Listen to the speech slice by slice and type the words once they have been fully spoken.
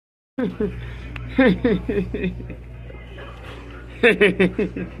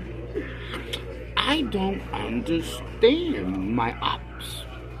I don't understand my ops.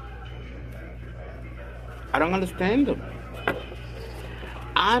 I don't understand them.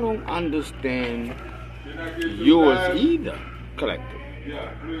 I don't understand yours either, collective.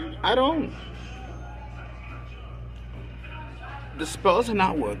 I don't. The spells are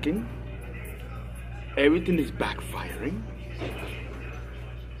not working. Everything is backfiring.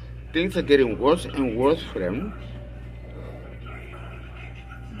 Things are getting worse and worse for them.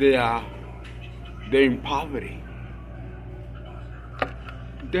 They're in poverty.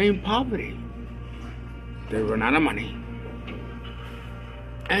 They're in poverty. They run out of money.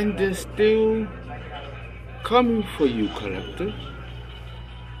 And they're still coming for you, collective.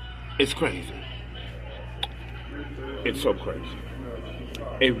 It's crazy. It's so crazy.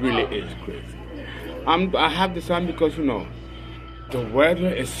 It really is crazy. I have this on because, the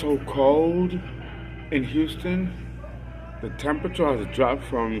weather is so cold in Houston. The temperature has dropped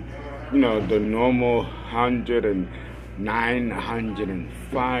from, the normal 109,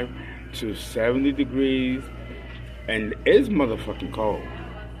 105 to 70 degrees. And it's motherfucking cold.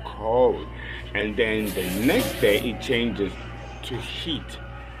 Cold. And then the next day it changes to heat.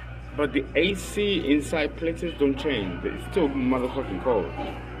 But the AC inside places don't change. It's still motherfucking cold.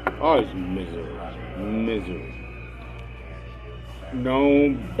 Oh, it's miserable. Miserable.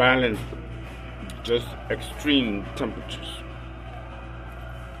 No balance. Just extreme temperatures.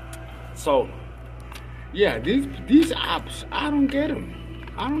 So, yeah, these apps, I don't get them.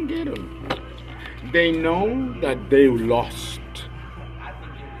 I don't get them. They know that they lost.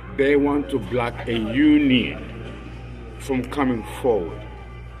 They want to block a union from coming forward.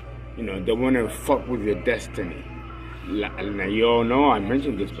 They want to fuck with your destiny. Now, you all know, I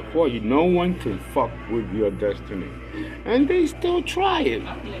mentioned this before, no one can fuck with your destiny. And they still try it.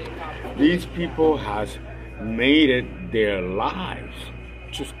 These people has made it their lives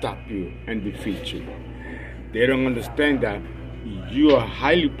to stop you and defeat you. They don't understand that you are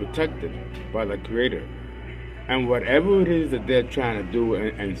highly protected by the Creator. And whatever it is that they're trying to do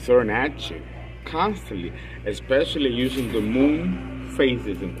and throwing at you constantly, especially using the moon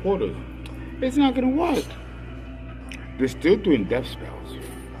phases and quarters, it's not going to work. They're still doing death spells.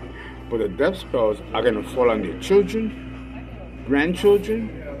 But the death spells are going to fall on their children, grandchildren,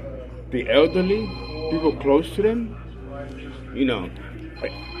 the elderly, people close to them.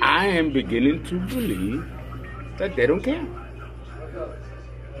 I am beginning to believe that they don't care.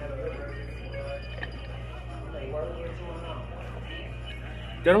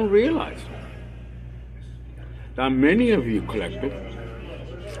 They don't realize that many of you, collective,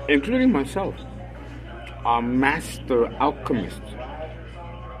 including myself, are master alchemists.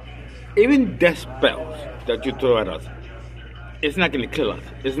 Even death spells that you throw at us, it's not going to kill us.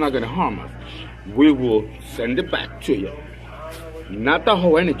 It's not going to harm us. We will send it back to you. Not the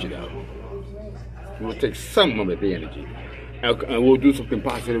whole energy, though. We'll take some of the energy, and we'll do something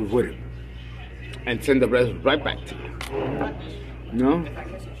positive with it, and send the rest right back to you.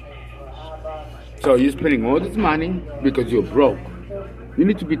 So you're spending all this money because you're broke. You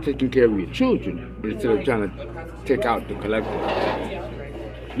need to be taking care of your children instead of trying to take out the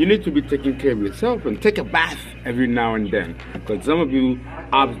collective. You need to be taking care of yourself and take a bath every now and then. Because some of you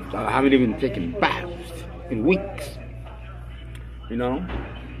haven't even taken baths in weeks.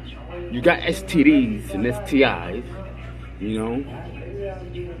 You got STDs and STIs.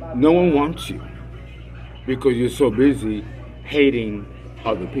 No one wants you because you're so busy hating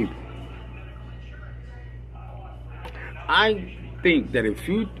other people. I think that if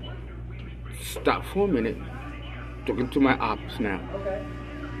you stop for a minute, talking to my ops now,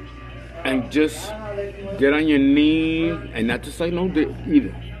 and just get on your knees, and not to say no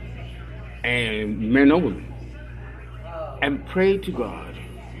either, and men over them, and pray to God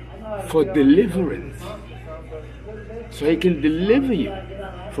for deliverance, so He can deliver you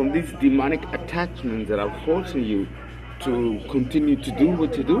from these demonic attachments that are forcing you to continue to do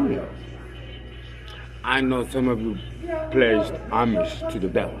what you're doing. I know some of you pledged homage to the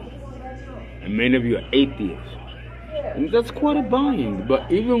devil, and many of you are atheists, and that's quite a bind.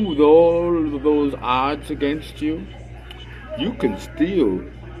 But even with all of those odds against you, you can still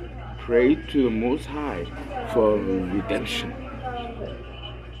pray to the Most High for redemption,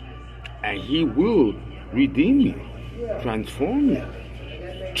 and He will redeem you, transform you.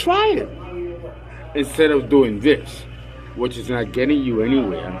 Try it instead of doing this, which is not getting you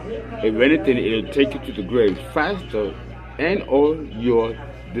anywhere. If anything, it'll take you to the grave faster, and or your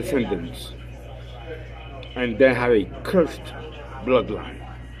descendants, and then have a cursed bloodline.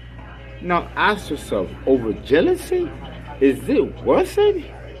 Now ask yourself, over jealousy, is it worth it?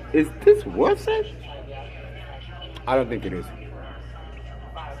 Is this worth it? I don't think it is.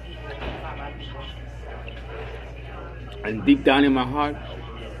 And deep down in my heart,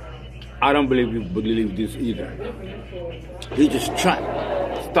 I don't believe you believe this either. He's just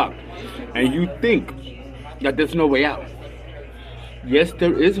trapped, stuck. And you think that there's no way out. Yes,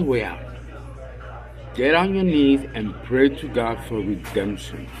 there is a way out. Get on your knees and pray to God for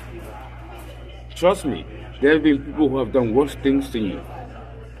redemption. Trust me, there have been people who have done worse things than you.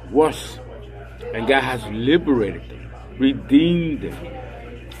 Worse. And God has liberated them, redeemed them.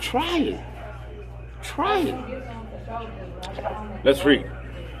 Try it. Try it. Let's read.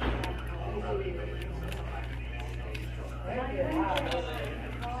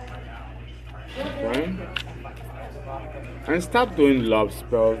 Okay. And stop doing love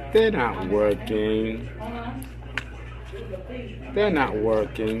spells. They're not working. They're not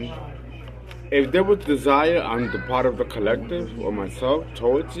working. If there was desire on the part of the collective or myself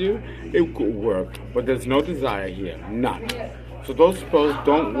towards you, it could work. But there's no desire here. None. So those spells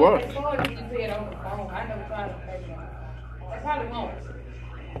don't work.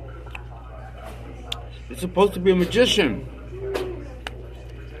 You're supposed to be a magician.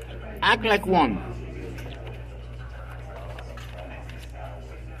 Act like one.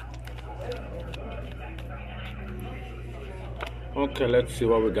 Okay, let's see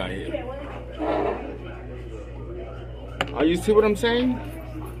what we got here. Oh, you see what I'm saying?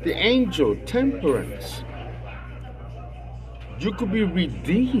 The angel, temperance. You could be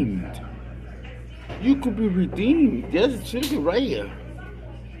redeemed. You could be redeemed. Yes, it should be right here.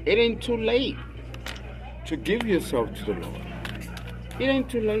 It ain't too late to give yourself to the Lord. It ain't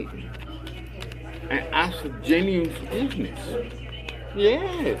too late. And ask for genuine forgiveness.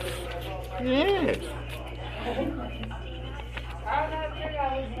 Yes. Yes.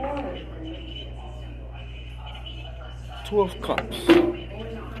 Two of Cups.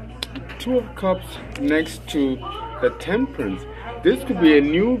 Two of Cups next to the Temperance. This could be a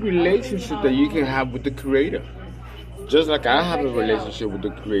new relationship that you can have with the Creator. Just like I have a relationship with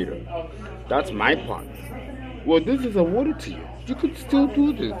the Creator. That's my part. Well, this is awarded to you. You could still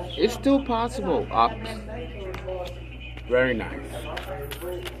do this. It's still possible. Ups. Very nice.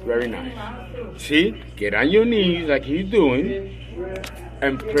 Very nice. See? Get on your knees like he's doing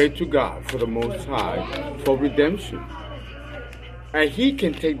and pray to God for the Most High for redemption. And He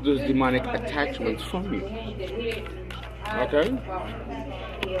can take those demonic attachments from you. Okay?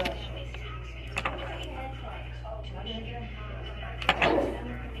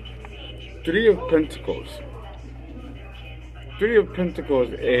 Three of Pentacles. Three of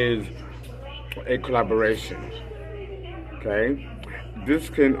Pentacles is a collaboration. Okay? This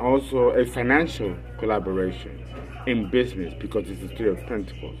can also a financial collaboration in business because it's the Three of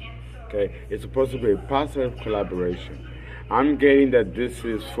Pentacles. Okay? It's supposed to be a positive collaboration. I'm getting that this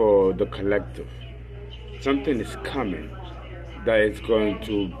is for the collective. Something is coming that is going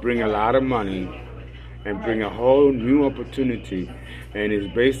to bring a lot of money and bring a whole new opportunity, and is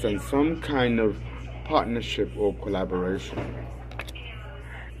based on some kind of partnership or collaboration.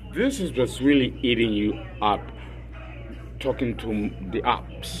 This is what's really eating you up, talking to the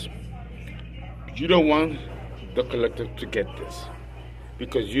ops. You don't want the collective to get this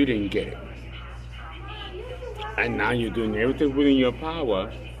because you didn't get it. And now you're doing everything within your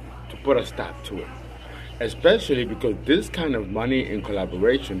power to put a stop to it. Especially because this kind of money and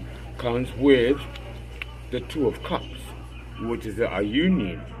collaboration comes with the Two of Cups, which is a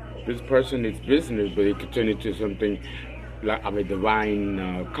union. This person is business, but it could turn into something like of a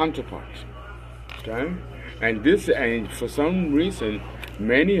divine counterpart. Okay? And for some reason,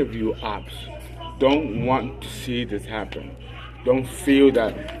 many of you ops don't want to see this happen. Don't feel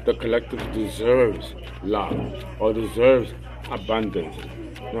that the collective deserves love or deserves abundance.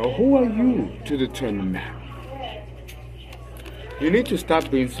 Now, who are you to determine that? You need to stop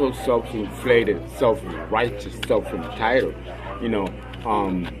being so self-inflated, self-righteous, self-entitled,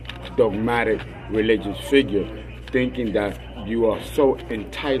 dogmatic religious figure, thinking that you are so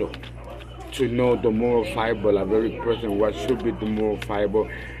entitled to know the moral fiber of every person, what should be the moral fiber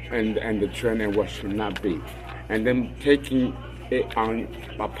and the trend and what should not be. And then taking it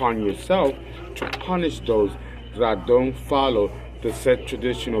upon yourself to punish those that don't follow the set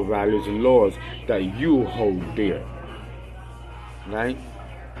traditional values and laws that you hold dear. Right?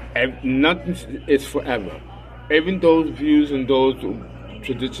 And nothing is forever. Even those views and those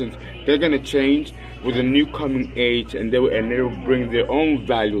traditions, they're going to change with a new coming age, and they will bring their own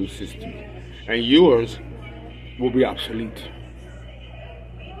value system. And yours will be obsolete.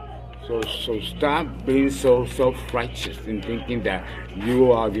 So stop being so self-righteous and thinking that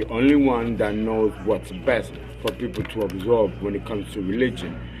you are the only one that knows what's best for people to absorb when it comes to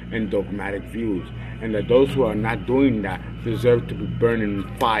religion. and dogmatic views, and that those who are not doing that deserve to be burned in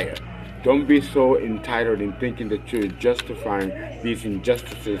fire. Don't be so entitled in thinking that you're justifying these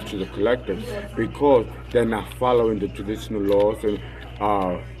injustices to the collective because they're not following the traditional laws and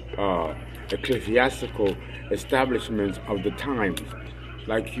ecclesiastical establishments of the times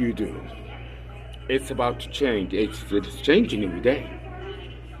like you do. It's about to change. It's changing every day.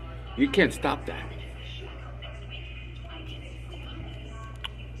 You can't stop that.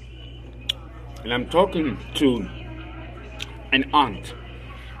 And I'm talking to an aunt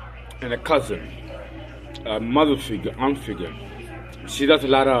and a cousin, a mother figure, aunt figure. She does a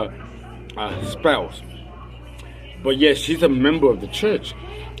lot of spells. But yes, she's a member of the church.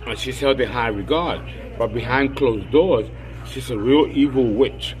 And she's held in high regard. But behind closed doors, she's a real evil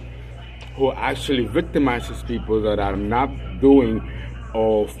witch who actually victimizes people that are not doing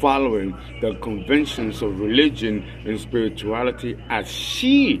or following the conventions of religion and spirituality as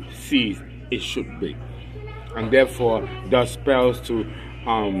she sees it should be. And therefore does spells to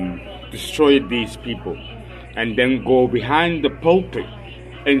destroy these people, and then go behind the pulpit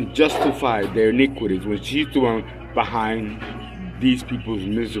and justify their iniquities when she's doing behind these people's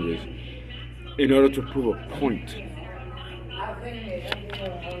miseries in order to prove a point.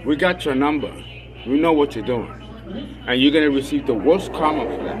 We got your number. We know what you're doing. And you're going to receive the worst karma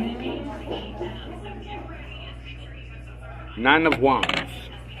for that. 9 of Wands.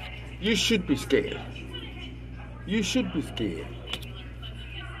 You should be scared. You should be scared.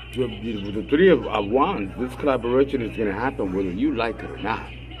 With the 3 of Wands, this collaboration is going to happen whether you like it or not.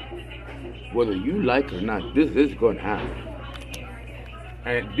 Whether you like it or not, this is going to happen.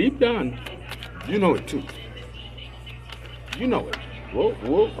 And deep down, you know it too. You know it. Whoa,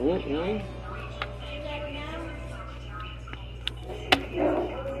 whoa, whoa, whoa.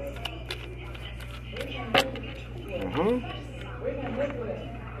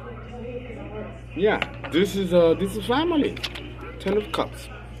 Yeah, this is family. 10 of Cups.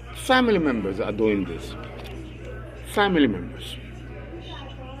 Family members are doing this. Family members.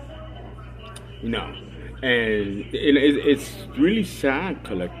 You know, and it's really sad,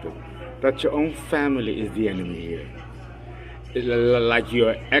 collective, that your own family is the enemy here. It's like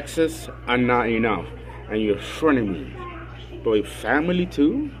your exes are not enough, and your frenemies, but your family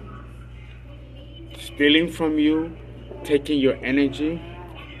too, stealing from you, taking your energy,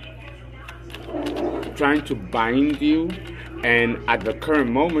 trying to bind you, and at the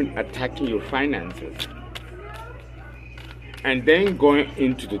current moment attacking your finances. And then going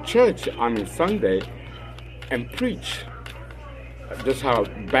into the church on a Sunday and preach just how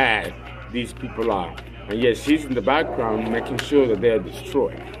bad these people are. And yet she's in the background making sure that they are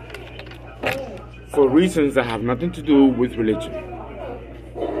destroyed for reasons that have nothing to do with religion.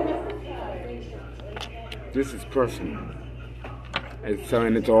 This is personal.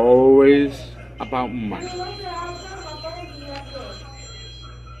 And it's always about money.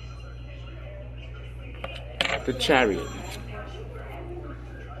 The Chariot.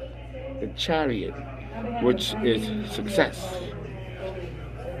 The Chariot, which is success.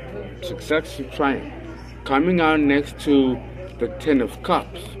 Success and triumph. Coming out next to the 10 of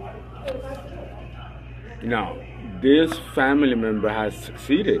Cups. Now, this family member has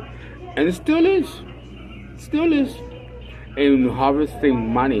succeeded, and it still is. Still is. In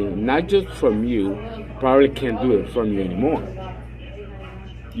harvesting money, not just from you, probably can't do it from you anymore.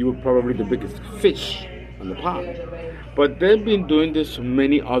 You were probably the biggest fish on the pond. But they've been doing this to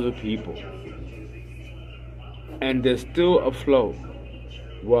many other people. And they're still afloat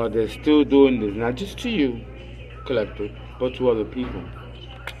while they're still doing this, not just to you, collector, but to other people.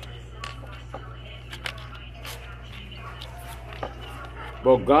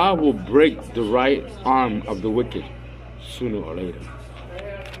 But God will break the right arm of the wicked sooner or later.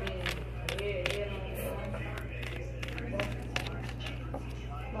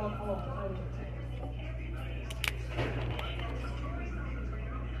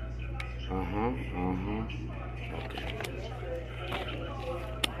 Okay.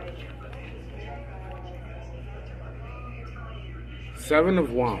 7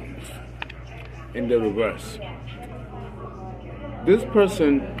 of Wands in the reverse. This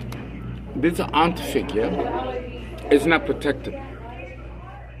person, this aunt figure, is not protected.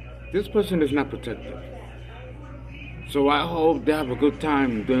 This person is not protected. So I hope they have a good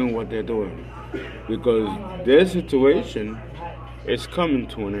time doing what they're doing, because their situation is coming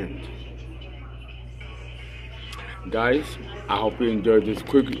to an end. Guys, I hope you enjoyed this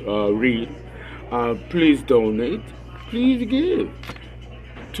quick read. Please donate. Please give.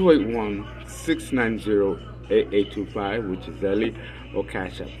 281-690-8825, which is Ellie, or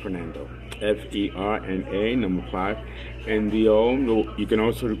Cash App Fernando. FERNA, number 5, NDO. You can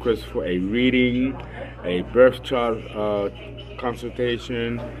also request for a reading, a birth chart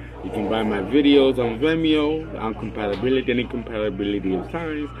consultation. You can buy my videos on Vimeo on compatibility and incompatibility of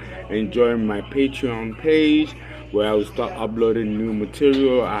signs, and join my Patreon page where I will start uploading new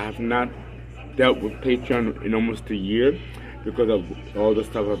material. I have not dealt with Patreon in almost a year because of all the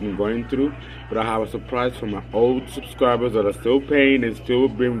stuff I've been going through, but I have a surprise for my old subscribers that are still paying and still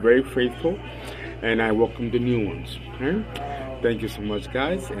being very faithful, and I welcome the new ones. Okay? Thank you so much,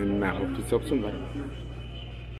 guys, and I hope to help somebody.